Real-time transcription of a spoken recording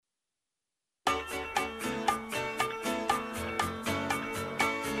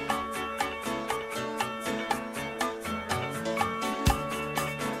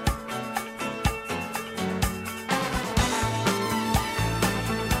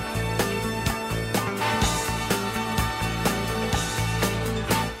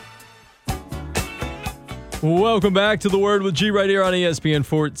Welcome back to The Word with G right here on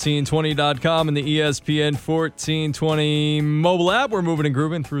ESPN1420.com and the ESPN 1420 mobile app. We're moving and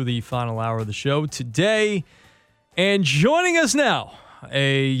grooving through the final hour of the show today. And joining us now,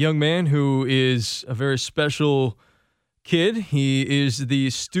 a young man who is a very special kid. He is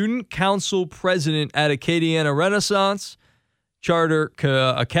the student council president at Acadiana Renaissance Charter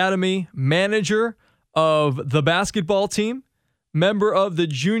Academy, manager of the basketball team, member of the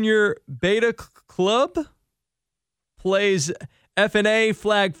Junior Beta Club, plays FNA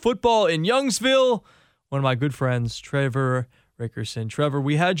flag football in Youngsville. One of my good friends, Trevor Rickerson. Trevor,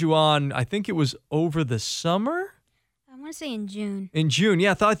 we had you on, I think it was over the summer? I want to say in June. In June,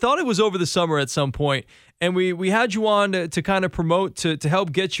 yeah. I thought it was over the summer at some point. And we had you on to kind of promote, to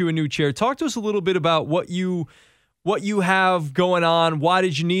help get you a new chair. Talk to us a little bit about what you have going on. Why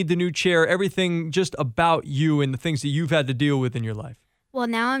did you need the new chair? Everything just about you and the things that you've had to deal with in your life. Well,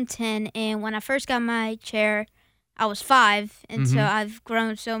 now I'm 10, and when I first got my chair, I was 5, and so I've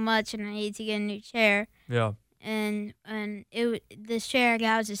grown so much, and I need to get a new chair. Yeah. And this chair I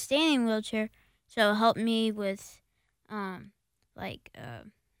got was a standing wheelchair, so it helped me with, my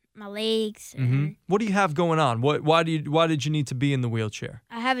legs. And what do you have going on? Why did you need to be in the wheelchair?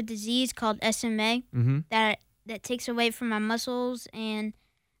 I have a disease called SMA that takes away from my muscles and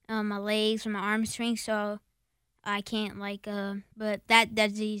my legs and my arm strength, so I can't but that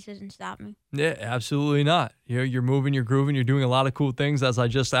disease doesn't stop me. Yeah, absolutely not. You're moving, you're grooving, you're doing a lot of cool things as I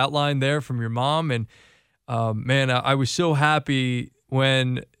just outlined there from your mom. And man, I was so happy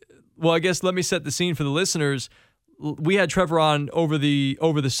when, well, I guess let me set the scene for the listeners. We had Trevor on over the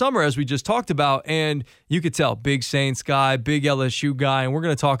summer, as we just talked about, and you could tell, big Saints guy, big LSU guy, and we're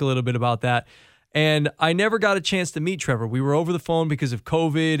going to talk a little bit about that. And I never got a chance to meet Trevor. We were over the phone because of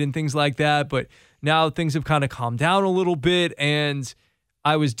COVID and things like that, but now things have kind of calmed down a little bit, and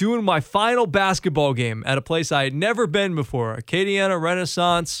I was doing my final basketball game at a place I had never been before, Acadiana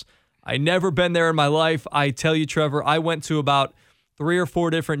Renaissance. I'd never been there in my life. I tell you, Trevor, I went to about 3 or 4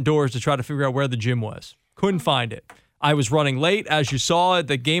 different doors to try to figure out where the gym was. Couldn't find it. I was running late. As you saw,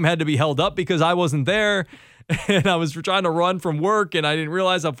 the game had to be held up because I wasn't there, and I was trying to run from work, and I didn't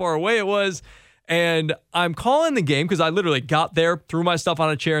realize how far away it was. And I'm calling the game because I literally got there, threw my stuff on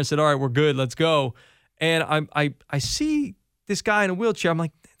a chair and said, all right, we're good, let's go. And I see this guy in a wheelchair. I'm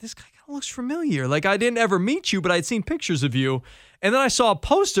like, this guy kind of looks familiar. Like, I didn't ever meet you, but I'd seen pictures of you. And then I saw a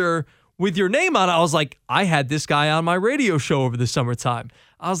poster with your name on it. I was like, I had this guy on my radio show over the summertime.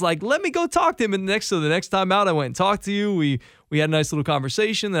 I was like, let me go talk to him. And the next time out, I went and talked to you. We had a nice little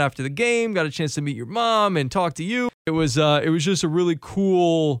conversation. Then after the game, got a chance to meet your mom and talk to you. It was just a really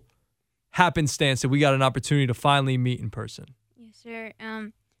cool happenstance that we got an opportunity to finally meet in person. Yes, sir.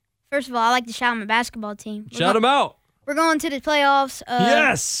 First of all, I like to shout out my basketball team. Shout them out. We're going to the playoffs.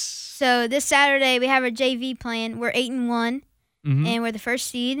 Yes. So this Saturday we have our JV playing. We're 8-1, and we're the first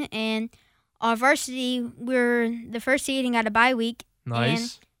seed. And our varsity, we're the first seed and got a bye week. Nice.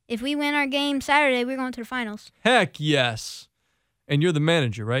 And if we win our game Saturday, we're going to the finals. Heck yes. And you're the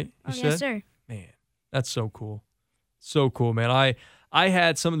manager, right? Yes, sir. Man, that's so cool. So cool, man. I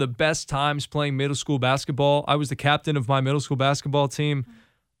had some of the best times playing middle school basketball. I was the captain of my middle school basketball team.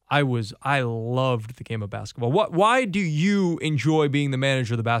 I loved the game of basketball. Why do you enjoy being the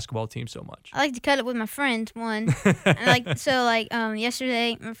manager of the basketball team so much? I like to cut it with my friends, one. And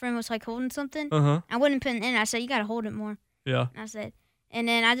yesterday my friend was holding something. I wouldn't put it in. I said, you got to hold it more. Yeah. And I said, and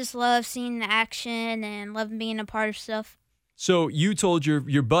then I just love seeing the action and love being a part of stuff. So you told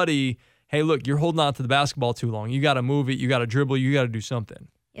your buddy, hey, look, you're holding on to the basketball too long. You got to move it. You got to dribble. You got to do something.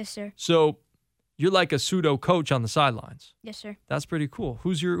 Yes, sir. So you're like a pseudo coach on the sidelines. Yes, sir. That's pretty cool.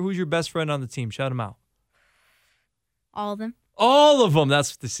 Who's your best friend on the team? Shout them out. All of them. All of them.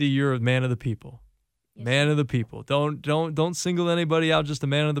 That's to see you're a man of the people. Yes, man sir. Of the people. Don't single anybody out. Just a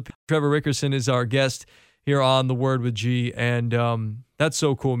man of the people. Trevor Rickerson is our guest here on The Word with G, and that's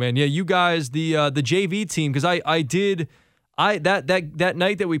so cool, man. Yeah, you guys, the JV team, because that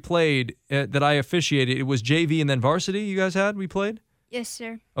night that we played, that I officiated, it was JV and then varsity you guys we played? Yes,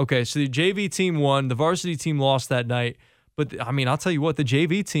 sir. Okay, so the JV team won. The varsity team lost that night. But, I'll tell you what, the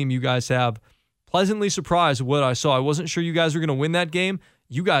JV team you guys have, pleasantly surprised with what I saw. I wasn't sure you guys were going to win that game.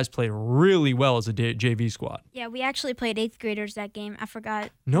 You guys played really well as a JV squad. Yeah, we actually played 8th graders that game. I forgot.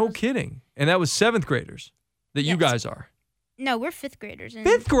 No kidding. And that was 7th graders that you guys are. No, we're 5th graders.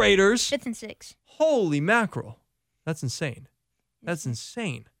 5th graders? 5th and 6th. Holy mackerel. That's insane. That's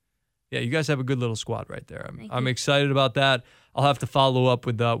insane. Yeah, you guys have a good little squad right there. I'm excited about that. I'll have to follow up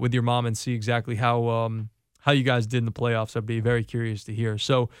with your mom and see exactly how you guys did in the playoffs. I'd be very curious to hear.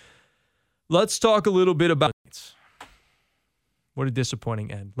 So let's talk a little bit about what a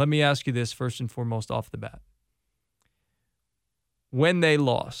disappointing end. Let me ask you this first and foremost off the bat. when they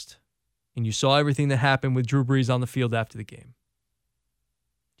lost, and you saw everything that happened with Drew Brees on the field after the game,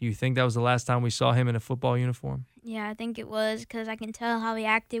 do you think that was the last time we saw him in a football uniform? Yeah, I think it was because I can tell how he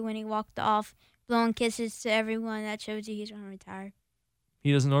acted when he walked off, blowing kisses to everyone. That shows you he's going to retire.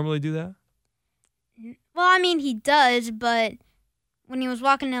 He doesn't normally do that? Well, I mean, he does, but when he was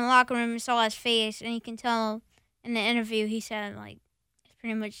walking in the locker room and saw his face, and you can tell in the interview, he said, like,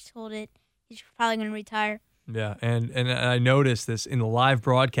 pretty much told it he's probably going to retire. Yeah, and I noticed this in the live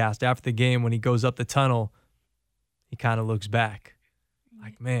broadcast after the game when he goes up the tunnel, he kind of looks back.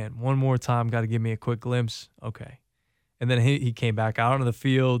 Like, man, one more time, got to give me a quick glimpse. Okay. And then he came back out onto the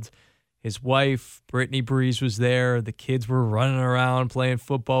field. His wife, Brittany Breeze, was there. The kids were running around playing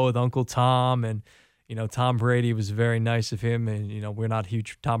football with Uncle Tom. And, Tom Brady was very nice of him. And, we're not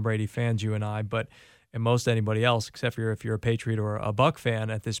huge Tom Brady fans, you and I, and most anybody else, except for if you're a Patriot or a Buck fan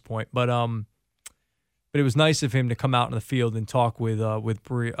at this point. But it was nice of him to come out in the field and talk with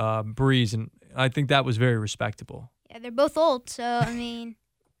Breeze. And I think that was very respectable. Yeah, they're both old, so, I mean,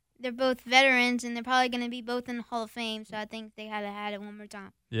 they're both veterans, and they're probably going to be both in the Hall of Fame, so I think they had to had it one more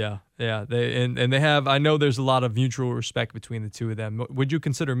time. Yeah. They have, I know there's a lot of mutual respect between the two of them. Would you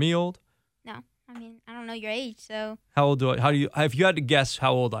consider me old? No. I mean, I don't know your age, so. How old if you had to guess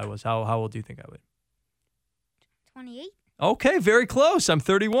how old I was, how old do you think I would? 28. Okay, very close. I'm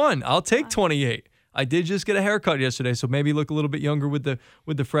 31. I'll take 28. I did just get a haircut yesterday, so maybe look a little bit younger with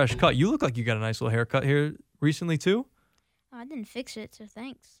the fresh cut. You look like you got a nice little haircut here recently too. Oh, I didn't fix it, so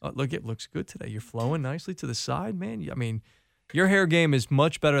thanks. Look, it looks good today. You're flowing nicely to the side, man. I mean, your hair game is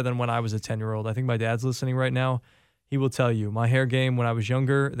much better than when I was a 10-year-old. I think my dad's listening right now. He will tell you my hair game when I was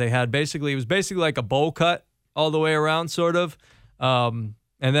younger. It was basically like a bowl cut all the way around, sort of. And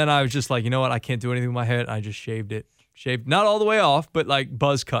then I was just like, you know what? I can't do anything with my head. I just shaved it. Shaved not all the way off, but like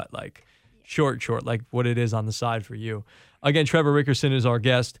buzz cut, like short, like what it is on the side for you. Again, Trevor Rickerson is our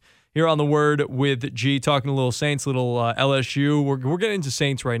guest here on The Word with G, talking a little Saints, little LSU. We're getting into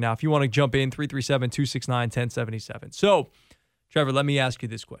Saints right now. If you want to jump in, 337-269-1077. So, Trevor, let me ask you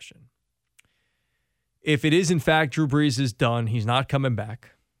this question. If it is, in fact, Drew Brees is done, he's not coming back,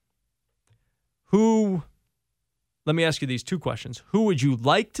 let me ask you these two questions. Who would you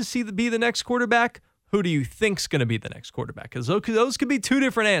like to see be the next quarterback? Who do you think's going to be the next quarterback? Because those could be two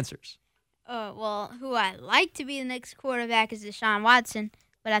different answers. Well, who I like to be the next quarterback is Deshaun Watson,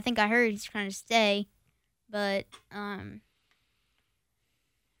 but I think I heard he's trying to stay. But and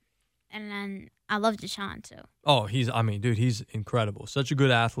then I love Deshaun, so. Oh, he's incredible. Such a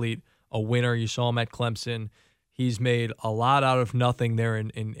good athlete, a winner. You saw him at Clemson. He's made a lot out of nothing there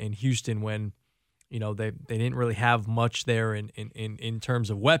in Houston when, they didn't really have much there in terms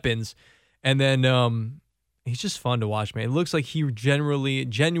of weapons. And then he's just fun to watch, man. It looks like he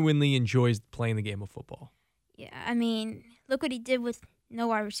genuinely enjoys playing the game of football. Yeah, I mean, look what he did with no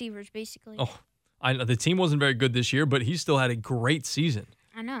wide receivers, basically. Oh, I know the team wasn't very good this year, but he still had a great season.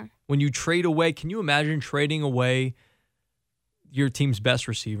 I know. When you trade away, can you imagine trading away your team's best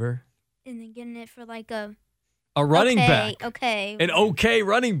receiver? And then getting it for like a running back. Okay. An okay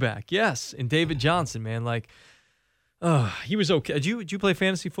running back, yes. And David Johnson, man. Like, he was okay. Did you play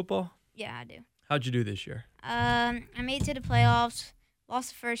fantasy football? Yeah, I do. How'd you do this year? I made it to the playoffs, lost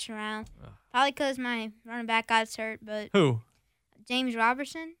the first round. Probably because my running back got hurt, but. Who? James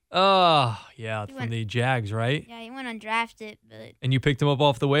Robertson. Oh, yeah, from the Jags, right? Yeah, he went undrafted, but. And you picked him up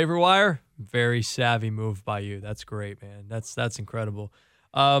off the waiver wire? Very savvy move by you. That's great, man. That's incredible.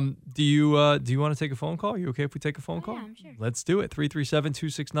 Do you want to take a phone call? Are you okay if we take a phone call? Yeah, I'm sure. Let's do it.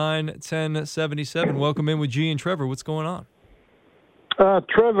 337-269-1077. Welcome in with G and Trevor. What's going on?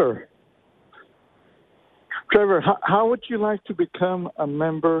 Trevor, how would you like to become a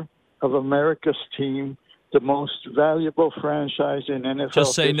member of America's team, the most valuable franchise in NFL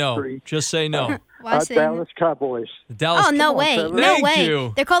Just say history? No. Just say no. Dallas Cowboys. The Dallas. Oh, no way. Trevor. No way. Thank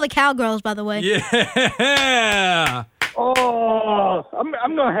you. They're called the Cowgirls, by the way. Yeah. Oh, I'm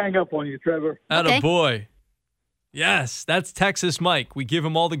going to hang up on you, Trevor. Attaboy. Yes, that's Texas Mike. We give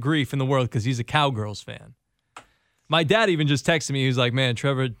him all the grief in the world because he's a Cowgirls fan. My dad even just texted me. He was like, man,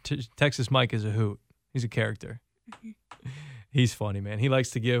 Trevor, Texas Mike is a hoot. He's a character. He's funny, man. He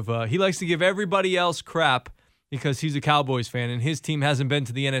likes to give everybody else crap because he's a Cowboys fan and his team hasn't been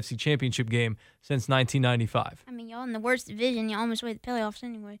to the NFC Championship game since 1995. I mean, y'all in the worst division. You almost made the playoffs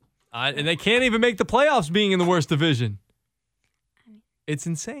anyway. And they can't even make the playoffs being in the worst division. It's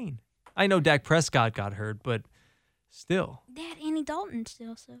insane. I know Dak Prescott got hurt, but still. They had Andy Dalton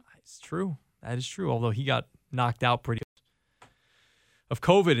still, so. It's true. That is true, although he got knocked out pretty.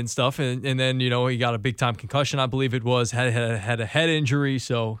 COVID and stuff, and then he got a big time concussion, I believe it was, had a head injury.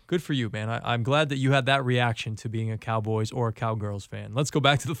 So good for you, man. I'm glad that you had that reaction to being a Cowboys or a Cowgirls fan. Let's go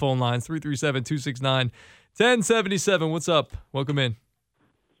back to the phone lines, 337-269-1077. What's up? Welcome in.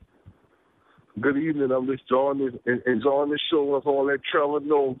 Good evening. I'm just enjoying the show with all that Trevor.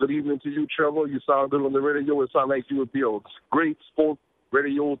 No, good evening to you, Trevor. You sound good on the radio. It sounds like you would be a great sports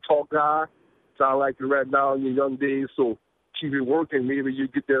radio talk guy. Sound like you right now in your young days. So keep it working. Maybe you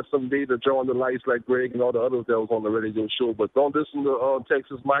get there someday to join the lights like Greg and all the others that was on the radio show. But don't listen to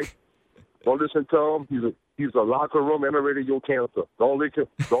Texas Mike. Don't listen to him. He's a locker room and a radio cancer. Don't listen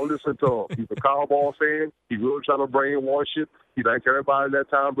to him. He's a Cowboy fan. He really trying to brainwash you. He like everybody that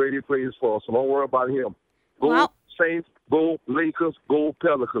Tom Brady plays for. So don't worry about him. Go Saints. Go Lakers. Go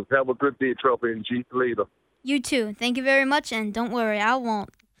Pelicans. Have a good day, Trevor and G. Later. You too. Thank you very much, and don't worry, I won't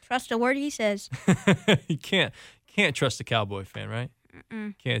trust a word he says. You can't trust a Cowboy fan, right?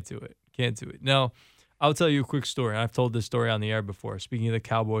 Mm-mm. Can't do it. No, I'll tell you a quick story. I've told this story on the air before. Speaking of the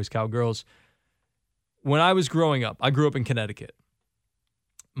Cowboys, Cowgirls, when I was growing up, I grew up in Connecticut.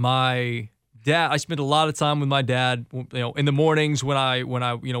 My dad, I spent a lot of time with my dad. In the mornings when I'd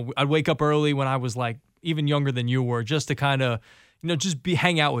wake up early when I was like even younger than you were, just to kind of,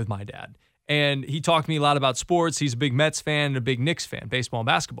 hang out with my dad. And he talked to me a lot about sports. He's a big Mets fan and a big Knicks fan, baseball and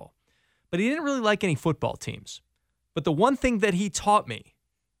basketball. But he didn't really like any football teams. But the one thing that he taught me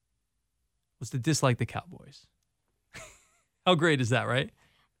was to dislike the Cowboys. How great is that, right?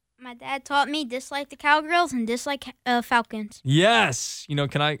 My dad taught me dislike the Cowgirls and dislike Falcons. Yes. I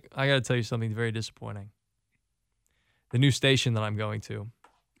got to tell you something very disappointing. The new station that I'm going to.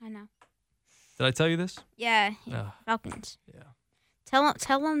 I know. Did I tell you this? Yeah. Falcons. Yeah. Tell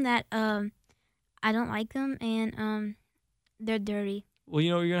them that I don't like them and they're dirty. Well, what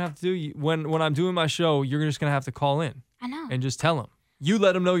you're going to have to do? When I'm doing my show, you're just going to have to call in. I know. And just tell them. You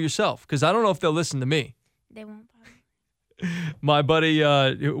let them know yourself, because I don't know if they'll listen to me. They won't probably. My buddy,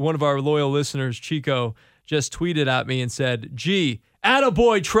 one of our loyal listeners, Chico, just tweeted at me and said, "Gee,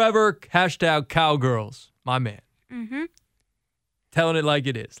 attaboy, Trevor, #Cowgirls." My man. Mm-hmm. Telling it like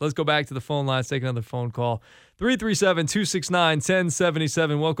it is. Let's go back to the phone lines, take another phone call.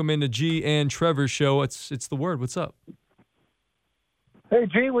 337-269-1077. Welcome into G and Trevor's show. It's the word. What's up? Hey,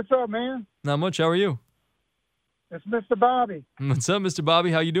 G, what's up, man? Not much. How are you? It's Mr. Bobby. What's up, Mr.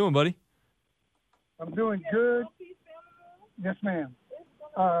 Bobby? How you doing, buddy? I'm doing good. Yes, ma'am.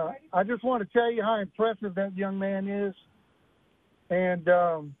 I just want to tell you how impressive that young man is. And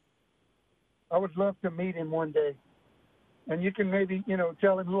I would love to meet him one day. And you can maybe,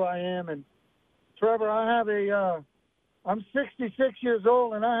 tell him who I am. And Trevor, I'm 66 years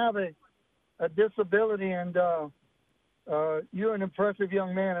old and I have a disability, and you're an impressive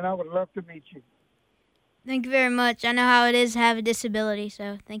young man, and I would love to meet you. Thank you very much. I know how it is to have a disability,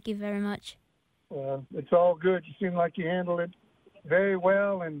 so thank you very much. It's all good. You seem like you handle it very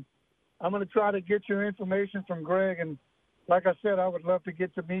well, and I'm going to try to get your information from Greg. And like I said, I would love to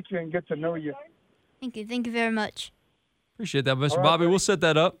get to meet you and get to know you. Thank you. Thank you very much. Appreciate that, Mr. Right, Bobby. buddy. We'll set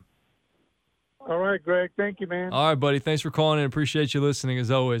that up. All right, Greg. Thank you, man. All right, buddy. Thanks for calling in. Appreciate you listening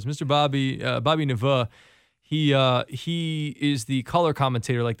as always. Mr. Bobby Neva, he is the color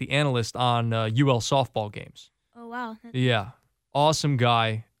commentator, like the analyst on UL softball games. Oh, wow. Yeah. Awesome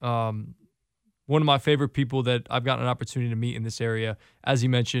guy. One of my favorite people that I've gotten an opportunity to meet in this area. As you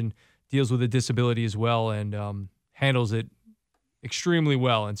mentioned, deals with a disability as well and handles it extremely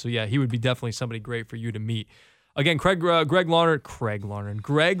well. And so, yeah, he would be definitely somebody great for you to meet. Again, Greg Larnard,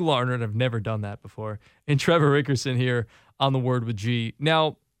 I've never done that before, and Trevor Rickerson here on The Word with G.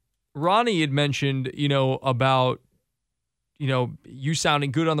 Now, Ronnie had mentioned, about, you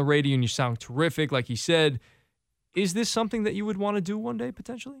sounding good on the radio and you sound terrific, like he said. Is this something that you would want to do one day,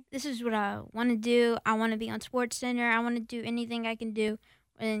 potentially? This is what I want to do. I want to be on SportsCenter. I want to do anything I can do,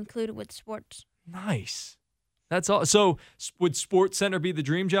 included with sports. Nice. That's all. So would SportsCenter be the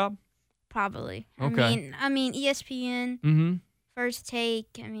dream job? Probably. Okay. I mean ESPN, Mm-hmm. First Take.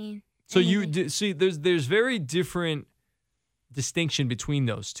 So anything. you see, there's very different distinction between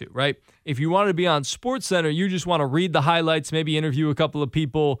those two, right? If you want to be on SportsCenter, you just want to read the highlights, maybe interview a couple of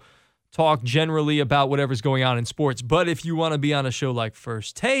people, talk generally about whatever's going on in sports. But if you want to be on a show like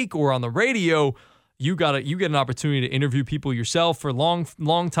First Take or on the radio, you get an opportunity to interview people yourself for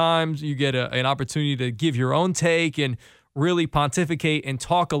long times. You get an opportunity to give your own take and really pontificate and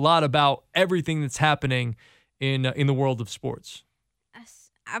talk a lot about everything that's happening in the world of sports.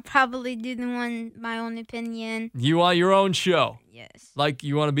 I probably do my own opinion. You want your own show. Yes. Like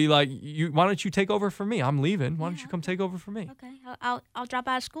you want to be like, why don't you take over for me? I'm leaving. Why don't you come take over for me? Okay. I'll drop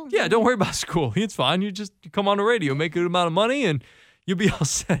out of school. Yeah, don't worry about school. It's fine. You come on the radio, make a good amount of money, and You'll be all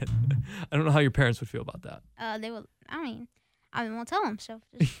set. I don't know how your parents would feel about that. They will. I won't tell them. So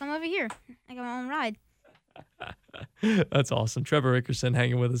just come over here. I got my own ride. That's awesome. Trevor Rickerson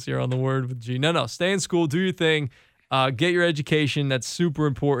hanging with us here on The Word with G. No, stay in school, do your thing, get your education. That's super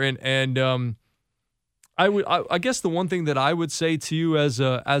important. And I guess the one thing that I would say to you as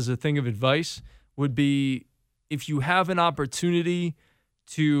a thing of advice would be, if you have an opportunity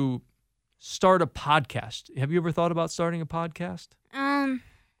to start a podcast. Have you ever thought about starting a podcast?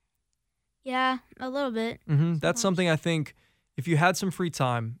 Yeah, a little bit. That's something I think if you had some free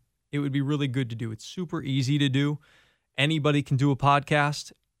time, it would be really good to do. It's super easy to do. Anybody can do a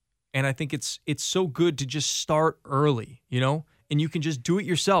podcast. And I think it's so good to just start early, and you can just do it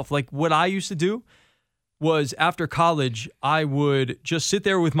yourself. Like what I used to do was after college, I would just sit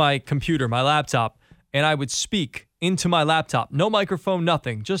there with my computer, my laptop, and I would speak into my laptop. No microphone,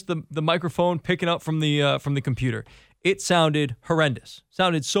 nothing. Just the microphone picking up from the computer. It sounded horrendous.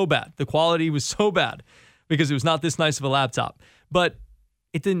 Sounded so bad. The quality was so bad because it was not this nice of a laptop. But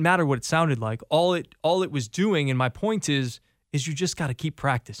it didn't matter what it sounded like. All it was doing, and my point is you just got to keep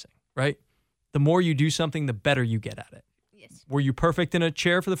practicing, right? The more you do something, the better you get at it. Yes. Were you perfect in a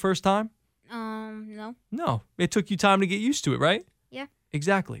chair for the first time? No. No. It took you time to get used to it, right? Yeah.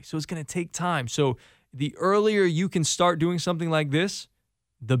 Exactly. So it's going to take time. So the earlier you can start doing something like this,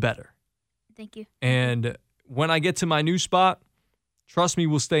 the better. Thank you. And when I get to my new spot, trust me,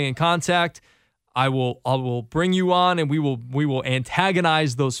 we'll stay in contact. I will bring you on, and we will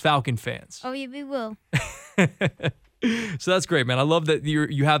antagonize those Falcon fans. Oh, yeah, we will. So that's great, man. I love that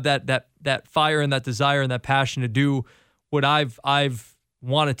you have that fire and that desire and that passion to do what I've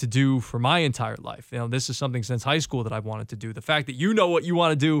wanted to do for my entire life. This is something since high school that I've wanted to do. The fact that you know what you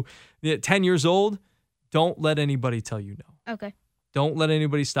want to do at 10 years old, don't let anybody tell you no. Okay. Don't let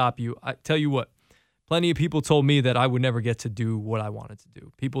anybody stop you. I tell you what, plenty of people told me that I would never get to do what I wanted to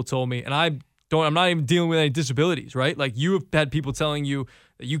do. People told me, and I'm not even dealing with any disabilities, right? Like you have had people telling you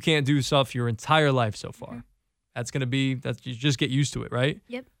that you can't do stuff your entire life so far. Mm-hmm. You just get used to it, right?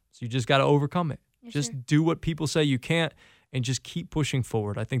 Yep. So you just got to overcome it. Yes, just sir. do what people say you can't and just keep pushing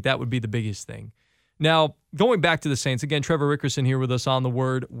forward. I think that would be the biggest thing. Now, going back to the Saints, again, Trevor Rickerson here with us on The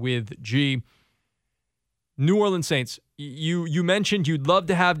Word with G. New Orleans Saints, you mentioned you'd love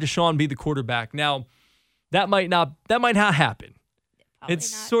to have Deshaun be the quarterback. Now, that might not happen. Probably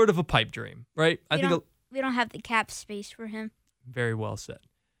It's not. sort of a pipe dream, right? We don't have the cap space for him. Very well said.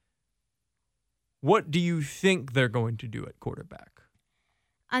 What do you think they're going to do at quarterback?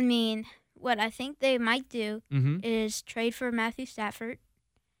 I mean, what I think they might do Mm-hmm. is trade for Matthew Stafford.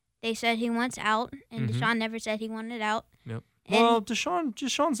 They said he wants out, and Mhm. Deshaun never said he wanted out. Yep. And- Well,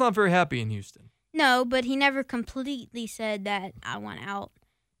 Deshaun's not very happy in Houston. No, but he never completely said that I want out.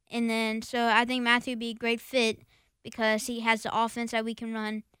 And then, so I think Matthew would be a great fit because he has the offense that we can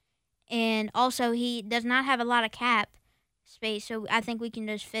run. And also, he does not have a lot of cap space, so I think we can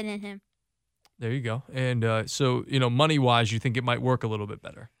just fit in him. There you go. And so, money-wise, you think it might work a little bit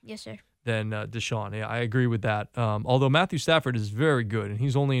better Yes, sir. than Deshaun. Yeah, I agree with that. Although Matthew Stafford is very good, and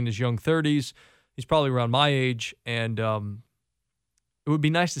he's only in his young 30s. He's probably around my age, and it would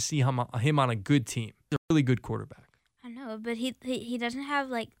be nice to see him on a good team. He's a really good quarterback. I know, but he doesn't have,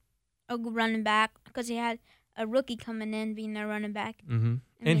 like, a running back because he had a rookie coming in being their running back. Mm-hmm.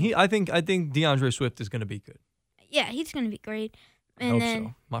 And I think DeAndre Swift is going to be good. Yeah, he's going to be great. I And hope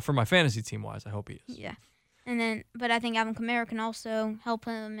then, so. For my fantasy team-wise, I hope he is. yeah. And then, but I think Alvin Kamara can also help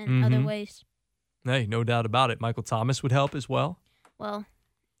him in other Mhm. ways. Hey, no doubt about it. Michael Thomas would help as well. Well,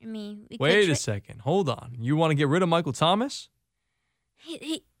 I mean, we Wait could a second. Hold on. You want to get rid of Michael Thomas?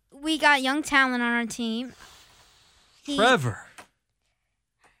 we got young talent on our team.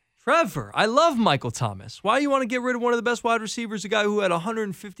 Trevor, I love Michael Thomas. Why do you want to get rid of one of the best wide receivers, a guy who had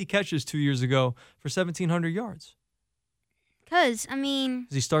 150 catches 2 years ago for 1,700 yards? Because, I mean,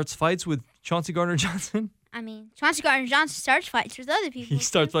 Because he starts fights with Chauncey Gardner-Johnson? Chauncey Gardner-Johnson starts fights with other people. He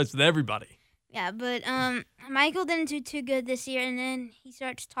starts fights with everybody. Yeah, but Michael didn't do too good this year, and then he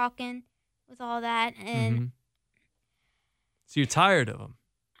starts talking with all that, and Mhm. So you're tired of him?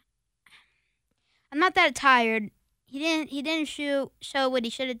 I'm not that tired. He didn't show what he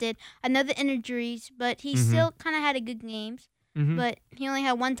should have did. I know the injuries, but he Mhm. still kind of had a good games. Mm-hmm. But he only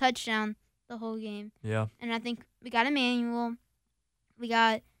had one touchdown the whole game. Yeah. And I think we got Emmanuel. We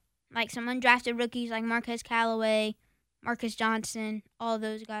got some undrafted rookies like Marquez Callaway, Marcus Johnson, all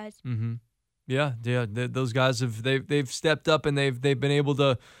those guys. Mm-hmm. Yeah. Those guys they've stepped up, and they've been able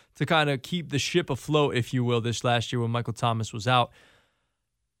to kind of keep the ship afloat, if you will, this last year when Michael Thomas was out.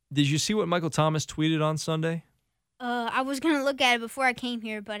 Did you see what Michael Thomas tweeted on Sunday? I was gonna look at it before I came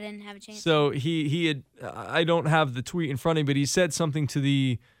here, but I didn't have a chance. So he had. I don't have the tweet in front of me, but he said something to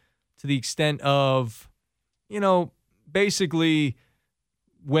the extent of, basically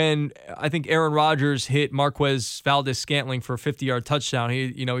when I think Aaron Rodgers hit Marquez Valdez-Scantling for a 50-yard touchdown,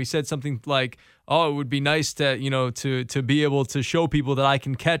 he said something like, "Oh, it would be nice to to be able to show people that I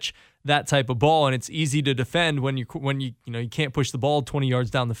can catch that type of ball, and it's easy to defend when you can't push the ball 20 yards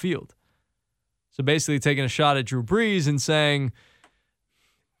down the field." So basically taking a shot at Drew Brees and saying,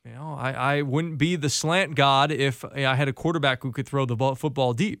 I wouldn't be the slant god if I had a quarterback who could throw the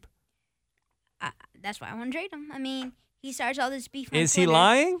football deep. That's why I want to trade him. I mean, he starts all this beef on Is Twitter. he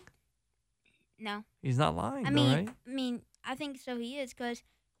lying? No. He's not lying, right? I mean, I think so he is, because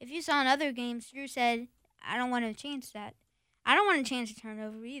if you saw in other games, Drew said, I don't want to change that. I don't want to change the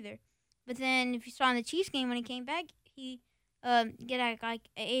turnover either. But then if you saw in the Chiefs game when he came back, he get like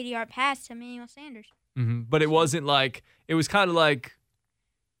an 80-yard pass to Emmanuel Sanders. Mm-hmm. But it wasn't like, it was kind of like,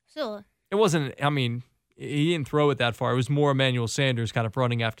 Still. It wasn't, he didn't throw it that far. It was more Emmanuel Sanders kind of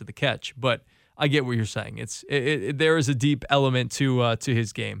running after the catch. But I get what you're saying. There is a deep element to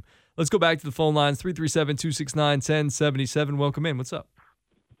his game. Let's go back to the phone lines, 337-269-1077. Welcome in. What's up?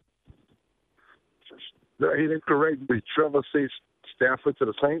 He didn't correct me. Trevor says Stafford to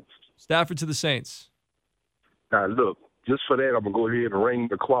the Saints. Stafford to the Saints. Now, look, just for that, I'm going to go ahead and ring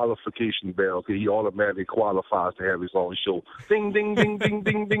the qualification bell because he automatically qualifies to have his own show. Ding, ding, ding, ding,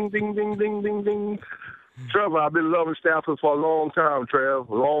 ding, ding, ding, ding, ding, ding, ding. Trevor, I've been loving Stafford for a long time, Trev.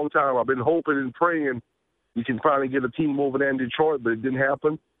 A long time. I've been hoping and praying we can finally get a team over there in Detroit, but it didn't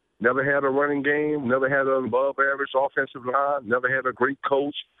happen. Never had a running game. Never had an above-average offensive line. Never had a great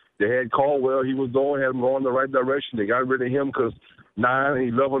coach. They had Caldwell. He was had him going the right direction. They got rid of him because 9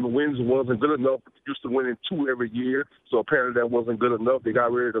 and 11 wins wasn't good enough. Used to winning 2 every year, so apparently that wasn't good enough. They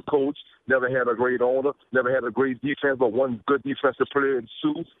got rid of the coach. Never had a great owner. Never had a great defense, but one good defensive player in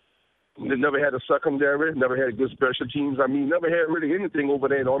Sue. They never had a secondary. Never had good special teams. Never had really anything over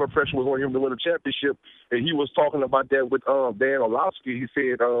there, and all the pressure was on him to win a championship. And he was talking about that with Dan Orlovsky. He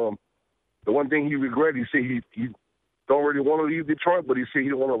said the one thing he regretted, he said he don't really want to leave Detroit, but he said he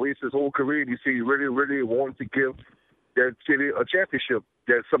don't want to waste his whole career. He said he really, really wanted to give that city a championship.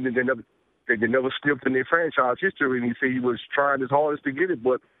 That's something they never sniffed in their franchise history. And he said he was trying his hardest to get it,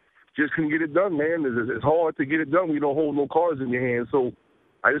 but just couldn't get it done, man. It's hard to get it done when you don't hold no cards in your hand. So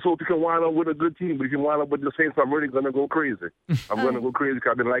I just hope he can wind up with a good team. But if he can wind up with the Saints, I'm really going to go crazy. I'm going to go crazy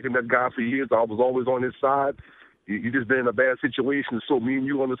because I've been liking that guy for years. I was always on his side. You just been in a bad situation, so me and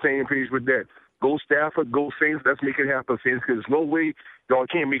you on the same page with that. Go Stafford, go Saints. Let's make it happen, Saints, because there's no way y'all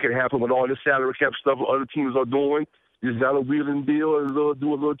can't make it happen with all this salary cap stuff other teams are doing. You just got to wheel and deal and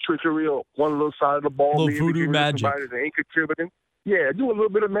do a little trickery on one little side of the ball. A little voodoo magic. That ain't contributing. Yeah, do a little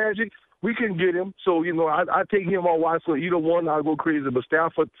bit of magic. We can get him. So, I take him or Watson. Either one, I'll go crazy. But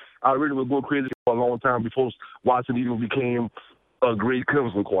Stafford, I really would go crazy for a long time before Watson even became a great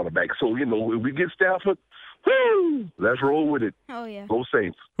Clemson quarterback. So, if we get Stafford, woo, let's roll with it. Oh, yeah. Go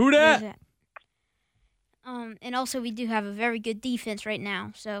Saints. Who dat? And also we do have a very good defense right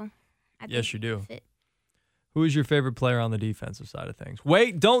now. So, yes, you do. Who is your favorite player on the defensive side of things?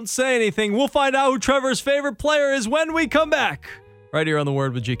 Wait, don't say anything. We'll find out who Trevor's favorite player is when we come back. Right here on The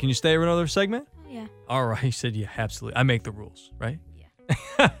Word with G. Can you stay for another segment? Oh, yeah. All right. He said, yeah, absolutely. I make the rules, right?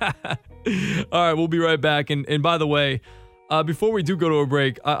 Yeah. All right. We'll be right back. And by the way, before we do go to a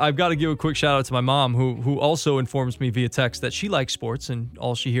break, I've got to give a quick shout out to my mom, who also informs me via text that she likes sports, and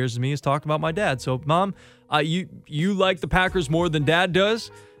all she hears of me is talk about my dad. So, Mom, you like the Packers more than Dad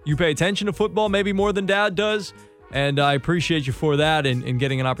does. You pay attention to football maybe more than Dad does, and I appreciate you for that and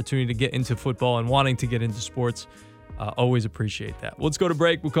getting an opportunity to get into football and wanting to get into sports. Always appreciate that. Let's go to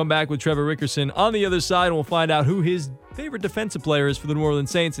break. We'll come back with Trevor Rickerson on the other side, and we'll find out who his favorite defensive player is for the New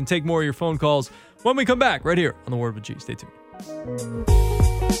Orleans Saints and take more of your phone calls when we come back right here on The Word with G. Stay tuned.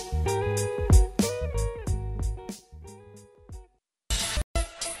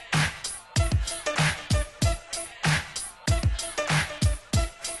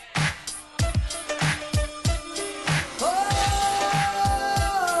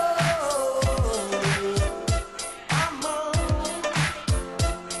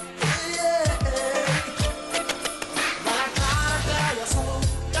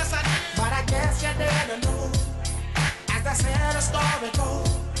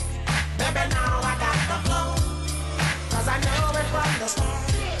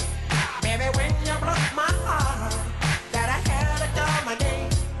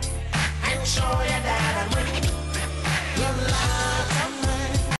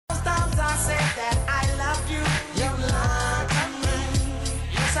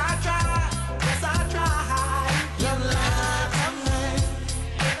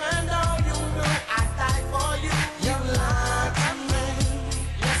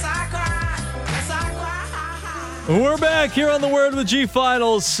 We're back here on the Word with G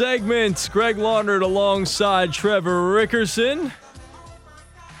Finals segment. Greg Laundert alongside Trevor Rickerson.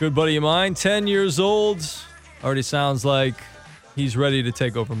 Good buddy of mine, 10 years old. Already sounds like he's ready to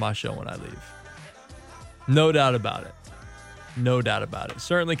take over my show when I leave. No doubt about it. No doubt about it.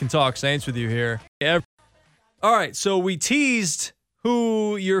 Certainly can talk Saints with you here. All right, so we teased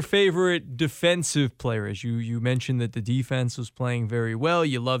who your favorite defensive player is. You mentioned that the defense was playing very well.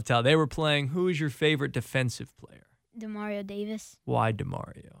 You loved how they were playing. Who is your favorite defensive player? Demario Davis. Why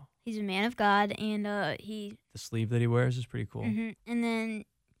Demario? He's a man of God, and the sleeve that he wears is pretty cool. Mm-hmm. And then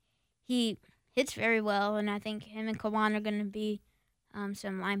he hits very well, and I think him and Kawan are going to be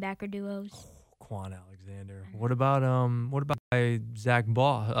some linebacker duos. Quan Alexander. What about Zach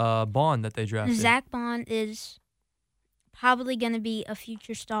Bond that they drafted? Zach Bond is probably going to be a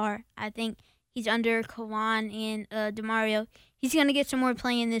future star. I think he's under Kawan and Demario. He's going to get some more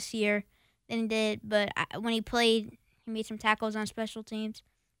playing this year than he did, but when he played, he made some tackles on special teams.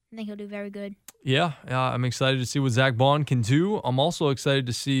 I think he'll do very good. Yeah, I'm excited to see what Zach Bond can do. I'm also excited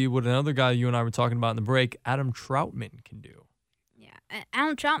to see what another guy you and I were talking about in the break, Adam Troutman, can do. Yeah,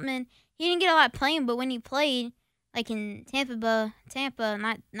 Adam Troutman, he didn't get a lot playing, but when he played, like in Tampa,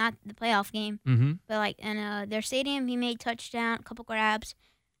 not the playoff game, but like in their stadium, he made touchdown, a couple grabs.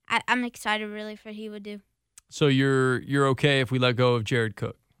 I'm excited really for what he would do. So you're okay if we let go of Jared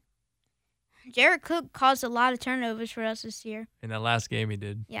Cook? Jared Cook caused a lot of turnovers for us this year. In that last game he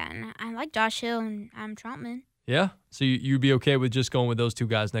did. Yeah, and I like Josh Hill and Adam Troutman. Yeah? So you'd be okay with just going with those two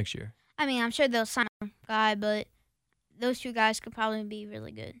guys next year? I mean, I'm sure they'll sign a guy, but those two guys could probably be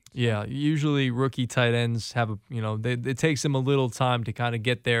really good. Yeah, usually rookie tight ends have it takes them a little time to kind of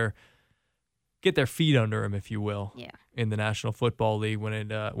get their feet under them, if you will. Yeah. In the National Football League when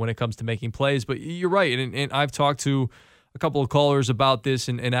it comes to making plays. But you're right, and I've talked to a couple of callers about this,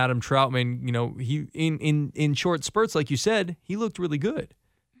 and Adam Troutman, he in short spurts, like you said, he looked really good.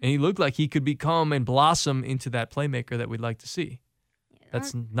 And he looked like he could become and blossom into that playmaker that we'd like to see. Yeah,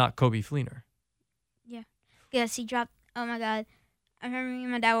 that's not Kobe Fleener. Yeah. Yes, he dropped. Oh, my God. I remember me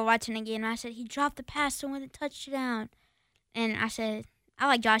and my dad were watching a game, and I said, he dropped the pass to win the touchdown. And I said, I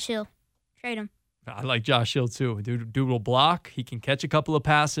like Josh Hill. Trade him. I like Josh Hill, too. Dude will block. He can catch a couple of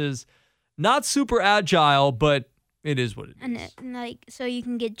passes. Not super agile, but it is what it is. And so you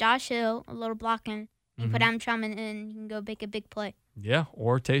can get Josh Hill, a little blocking, and put Adam Troutman in, and you can go make a big play. Yeah,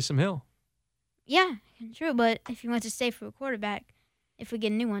 or Taysom Hill. Yeah, true, but if you want to stay for a quarterback, if we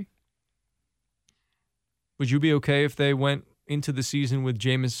get a new one. Would you be okay if they went into the season with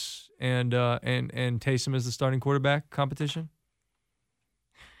Jameis and Taysom as the starting quarterback competition?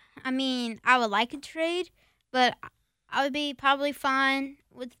 I mean, I would like a trade, but I would be probably fine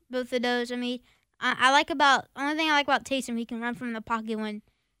with both of those. I mean, only thing I like about Taysom, he can run from the pocket when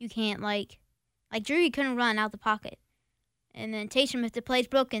you can't, like Drew, he couldn't run out the pocket. And then Taysom, if the play's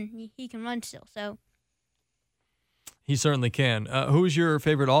broken, he can run still. So he certainly can. Who's your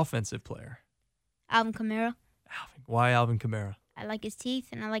favorite offensive player? Alvin Kamara. Why Alvin Kamara? I like his teeth,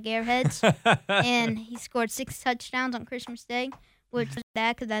 and I like airheads. And he scored 6 touchdowns on Christmas Day, which was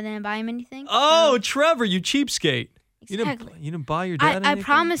bad because I didn't buy him anything. Oh, so. Trevor, you cheapskate. Exactly. You didn't buy your dad anything? I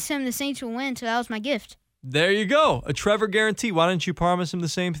promised him the Saints would win, so that was my gift. There you go. A Trevor guarantee. Why didn't you promise him the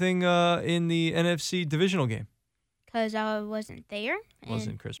same thing in the NFC divisional game? Because I wasn't there.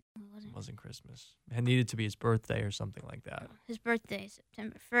 Wasn't Christmas. It needed to be his birthday or something like that. His birthday is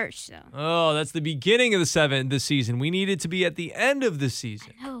September 1st, so. Oh, that's the beginning of the season. We needed to be at the end of the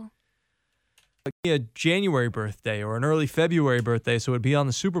season. I know. Like a January birthday or an early February birthday, so it'd be on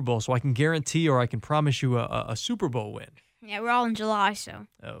the Super Bowl, so I can guarantee or I can promise you a Super Bowl win. Yeah, we're all in July, so.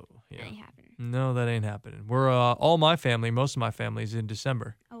 Oh, yeah. That ain't happening. No, that ain't happening. We're most of my family's in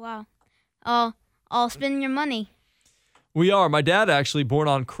December. Oh, wow. All spending your money. We are. My dad actually born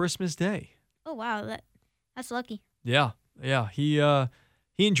on Christmas Day. Oh, wow. That's lucky. Yeah. He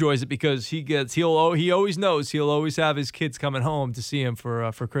enjoys it because he always knows he'll always have his kids coming home to see him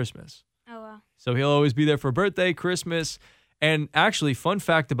for Christmas. Oh, wow. So he'll always be there for birthday, Christmas. And actually, fun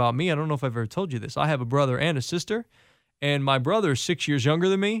fact about me, I don't know if I've ever told you this. I have a brother and a sister, and my brother is 6 years younger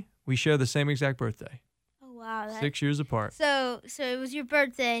than me. We share the same exact birthday. Oh, wow. 6 years apart. So it was your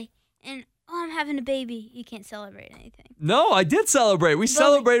birthday, and I'm having a baby. You can't celebrate anything. No, I did celebrate. We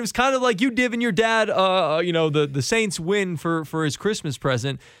celebrated. It was kind of like you giving your dad, the Saints win for his Christmas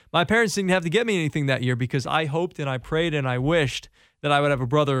present. My parents didn't have to get me anything that year because I hoped and I prayed and I wished that I would have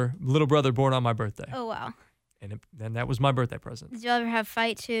a little brother born on my birthday. Oh, wow. And that was my birthday present. Did you ever have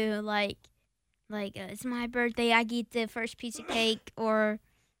fight too, like it's my birthday, I get the first piece of cake or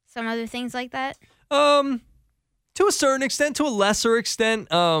some other things like that? To a certain extent, to a lesser extent.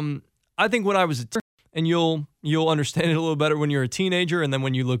 I think when I was and you'll understand it a little better when you're a teenager, and then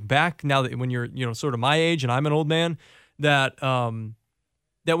when you look back, now that when you're sort of my age and I'm an old man, that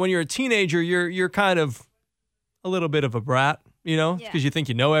when you're a teenager, you're kind of a little bit of a brat, because you think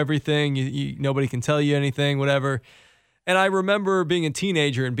you know everything, you nobody can tell you anything, whatever. And I remember being a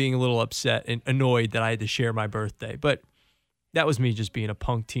teenager and being a little upset and annoyed that I had to share my birthday. But that was me just being a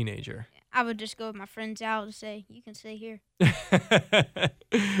punk teenager. I would just go with my friends out and say, you can stay here.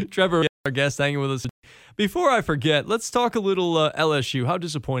 Trevor, our guest, hanging with us. Before I forget, let's talk a little LSU. How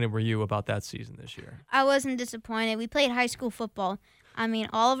disappointed were you about that season this year? I wasn't disappointed. We played high school football. I mean,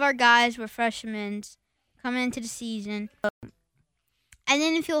 all of our guys were freshmen coming into the season. I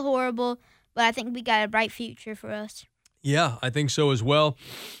didn't feel horrible, but I think we got a bright future for us. Yeah, I think so as well.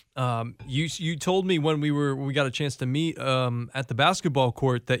 You told me when we got a chance to meet at the basketball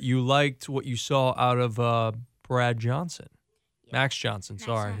court that you liked what you saw out of Brad Johnson. Yeah. Max Johnson,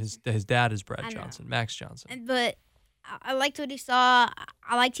 sorry. His dad is Brad Johnson. Max Johnson. But I liked what he saw.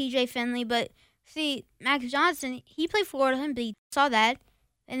 I like TJ Finley, but see, Max Johnson, he played Florida and he saw that.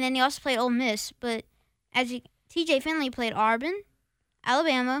 And then he also played Ole Miss, but TJ Finley played Auburn,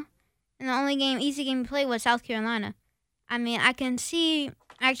 Alabama, and the only easy game he played was South Carolina. I mean, I can see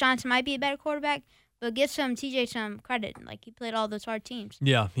Max Johnson might be a better quarterback, but give TJ some credit. Like, he played all those hard teams.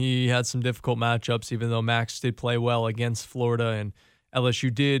 Yeah, he had some difficult matchups, even though Max did play well against Florida, and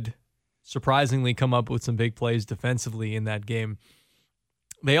LSU did surprisingly come up with some big plays defensively in that game.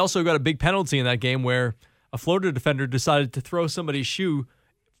 They also got a big penalty in that game where a Florida defender decided to throw somebody's shoe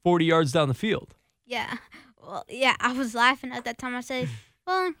 40 yards down the field. Yeah. Well, yeah, I was laughing at that time. I said,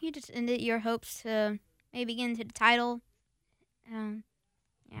 well, you just ended your hopes to maybe get into the title.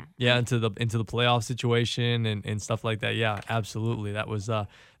 Yeah, into the playoff situation and stuff like that. Yeah, absolutely. That was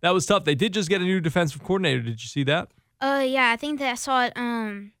tough. They did just get a new defensive coordinator. Did you see that? Yeah, I think that I saw it.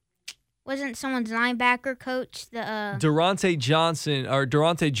 Wasn't someone's linebacker coach Durante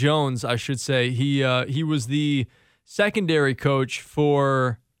Jones, I should say. He was the secondary coach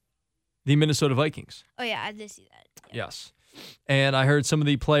for the Minnesota Vikings. Oh yeah, I did see that. Yeah. Yes, and I heard some of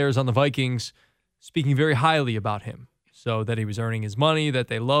the players on the Vikings speaking very highly about him. So that he was earning his money, that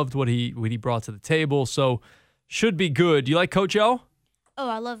they loved what he brought to the table. So should be good. Do you like Coach O? Oh,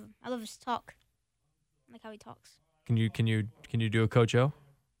 I love him. I love his talk. I like how he talks. Can you do a Coach O?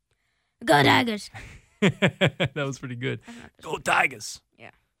 Go Tigers. That was pretty good. Go Tigers. Yeah.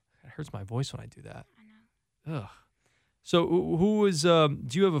 It hurts my voice when I do that. I know. Ugh. So who is? Do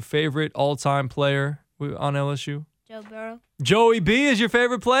you have a favorite all-time player on LSU? Joe Burrow. Joey B is your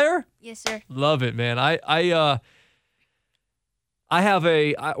favorite player? Yes, sir. Love it, man. I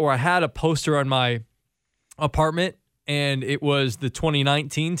had a poster on my apartment, and it was the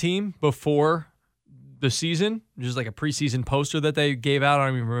 2019 team before the season, just like a preseason poster that they gave out. I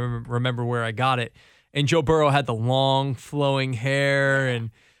don't even remember where I got it. And Joe Burrow had the long flowing hair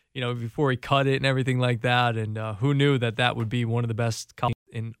and, before he cut it and everything like that. And who knew that would be one of the best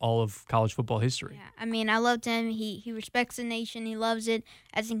in all of college football history. Yeah, I mean, I loved him. He respects the nation. He loves it.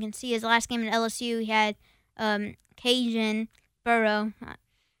 As you can see, his last game in LSU, he had Cajun Burrow.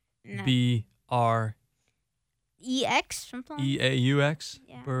 B-R-E-X? Something like E-A-U-X?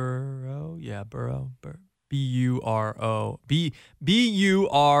 Yeah. Burrow? Yeah, Burrow. B-U-R-O. B-U-R-E-A-U-X.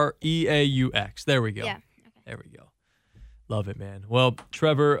 There we go. Yeah. Okay. There we go. Love it, man. Well,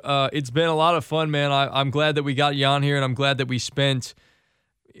 Trevor, it's been a lot of fun, man. I'm glad that we got you on here, and I'm glad that we spent,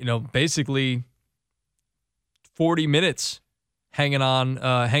 basically 40 minutes hanging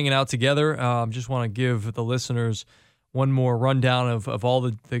out together. Just want to give the listeners one more rundown of all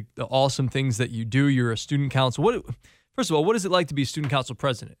the awesome things that you do. You're a student council. First of all, what is it like to be a student council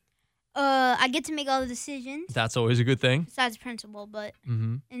president? I get to make all the decisions. That's always a good thing. Besides principal, but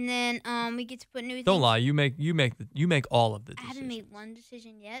and then we get to put new things. Don't lie. You make all of the decisions. I haven't made one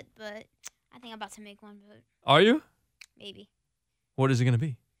decision yet, but I think I'm about to make one. But are you? Maybe. What is it going to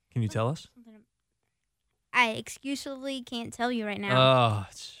be? Can you tell us? I exclusively can't tell you right now.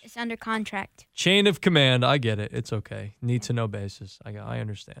 It's under contract. Chain of command. I get it. It's okay. Need to know basis. I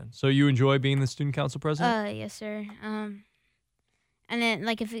understand. So you enjoy being the student council president? Yes, sir. And then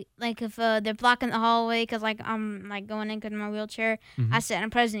if they're blocking the hallway because I'm going in because of my wheelchair, I said, I'm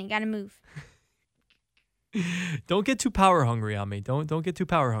president. Got to move. Don't get too power hungry on me. Don't get too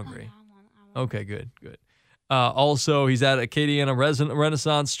power hungry. I won't. Okay, good. Also, he's at Acadiana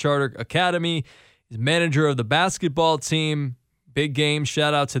Renaissance Charter Academy. He's manager of the basketball team. Big game.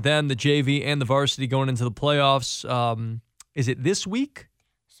 Shout out to them, the JV and the varsity going into the playoffs. Is it this week?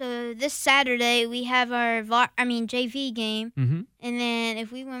 So this Saturday we have our JV game, and then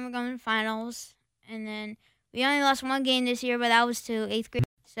if we win, we're going to finals. And then we only lost one game this year, but that was to 8th grade.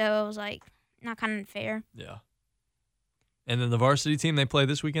 So it was not kind of fair. Yeah. And then the varsity team, they play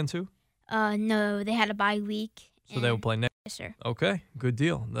this weekend too? No, they had a bye week. So they will play next. Yes, sir. Okay, good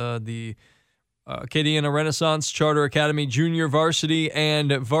deal. The Acadiana Renaissance Charter Academy junior varsity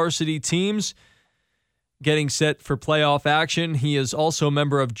and varsity teams getting set for playoff action. He is also a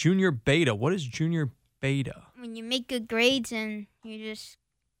member of Junior Beta. What is Junior Beta? When you make good grades and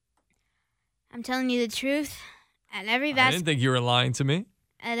I'm telling you the truth. I didn't think you were lying to me.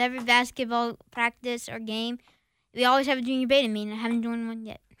 At every basketball practice or game, we always have a Junior Beta meeting. I haven't joined one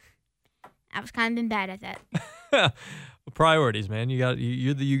yet. I was kind of been bad at that. Priorities, man. You got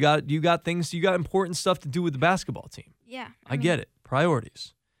things. You got important stuff to do with the basketball team. Yeah, I get it.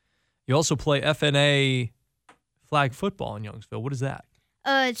 Priorities. You also play FNA flag football in Youngsville. What is that?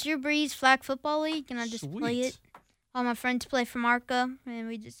 It's your Breeze Flag Football League, and I just play Sweet. it. All my friends play from Arca, and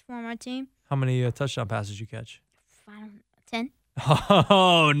we just form our team. How many touchdown passes you catch? 10.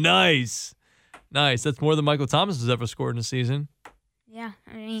 Oh, nice. Nice. That's more than Michael Thomas has ever scored in a season. Yeah,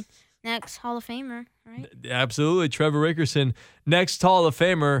 I mean, next Hall of Famer, right? Absolutely. Trevor Rickerson, next Hall of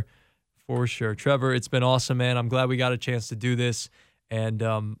Famer for sure. Trevor, it's been awesome, man. I'm glad we got a chance to do this. And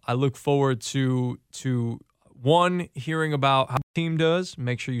I look forward to one, hearing about how the team does.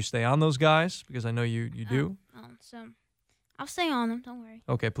 Make sure you stay on those guys because I know you do. So I'll stay on them. Don't worry.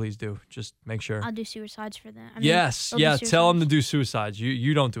 Okay, please do. Just make sure. I'll do suicides for them. Yes. Yeah, tell them to do suicides.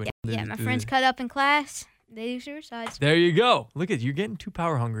 You don't do it. Yeah, my friends cut up in class. They do suicides. There you go. Look at you're getting too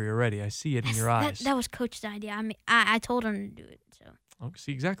power hungry already. I see it in your eyes. That was Coach's idea. I mean, I told him to do it. So. Oh,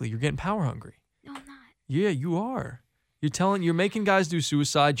 see, exactly. You're getting power hungry. No, I'm not. Yeah, you are. You're making guys do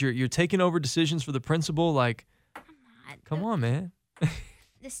suicide. You're taking over decisions for the principal. Like, I'm not. Come on, man.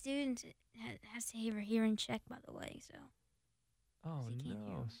 The student has to have a hearing check, by the way. So. Oh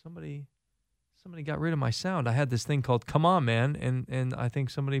no! Somebody got rid of my sound. I had this thing called "Come On, Man," and I think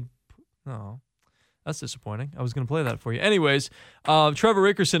somebody. Oh, that's disappointing. I was going to play that for you. Anyways, Trevor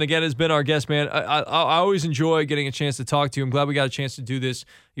Rickerson again has been our guest, man. I always enjoy getting a chance to talk to you. I'm glad we got a chance to do this.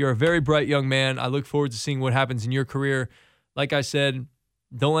 You're a very bright young man. I look forward to seeing what happens in your career. Like I said,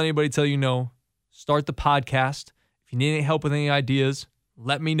 don't let anybody tell you no. Start the podcast. If you need any help with any ideas,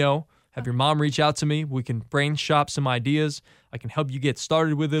 let me know. Have your mom reach out to me. We can brain shop some ideas. I can help you get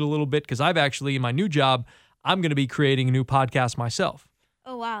started with it a little bit because I've actually, in my new job, I'm going to be creating a new podcast myself.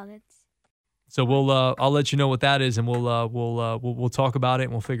 Oh wow, So I'll let you know what that is, and we'll talk about it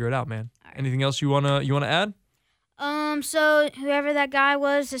and we'll figure it out, man. Right. Anything else you wanna add? So whoever that guy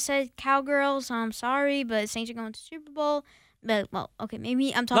was that said Cowgirls, I'm sorry, but Saints are going to Super Bowl. But okay,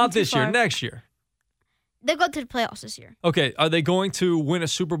 maybe I'm talking. Not this year, next year. They'll go to the playoffs this year. Okay, are they going to win a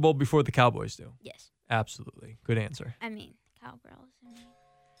Super Bowl before the Cowboys do? Yes. Absolutely. Good answer. I mean, Cowgirls.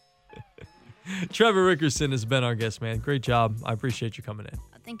 Trevor Rickerson has been our guest, man. Great job. I appreciate you coming in.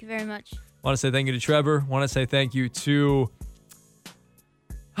 Thank you very much. Want to say thank you to Trevor. Want to say thank you to...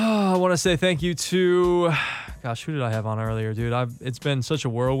 Gosh, who did I have on earlier, dude? It's been such a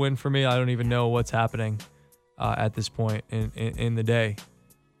whirlwind for me. I don't even know what's happening at this point in the day.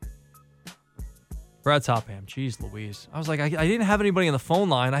 Brad Topham. Jeez Louise. I was like, I didn't have anybody on the phone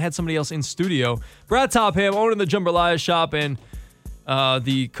line. I had somebody else in studio. Brad Topham, owner of the Jambalaya Shop and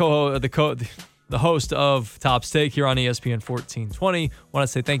the host of Top Steak here on ESPN 1420. Want to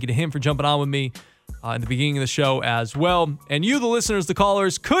say thank you to him for jumping on with me in the beginning of the show as well. And you, the listeners, the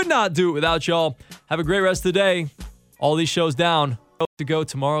callers, could not do it without y'all. Have a great rest of the day. All these shows down to go.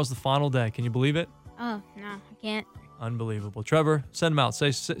 Tomorrow's the final day. Can you believe it? Oh, no, I can't. Unbelievable. Trevor, send them out.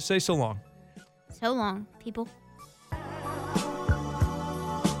 Say so long. So long, people.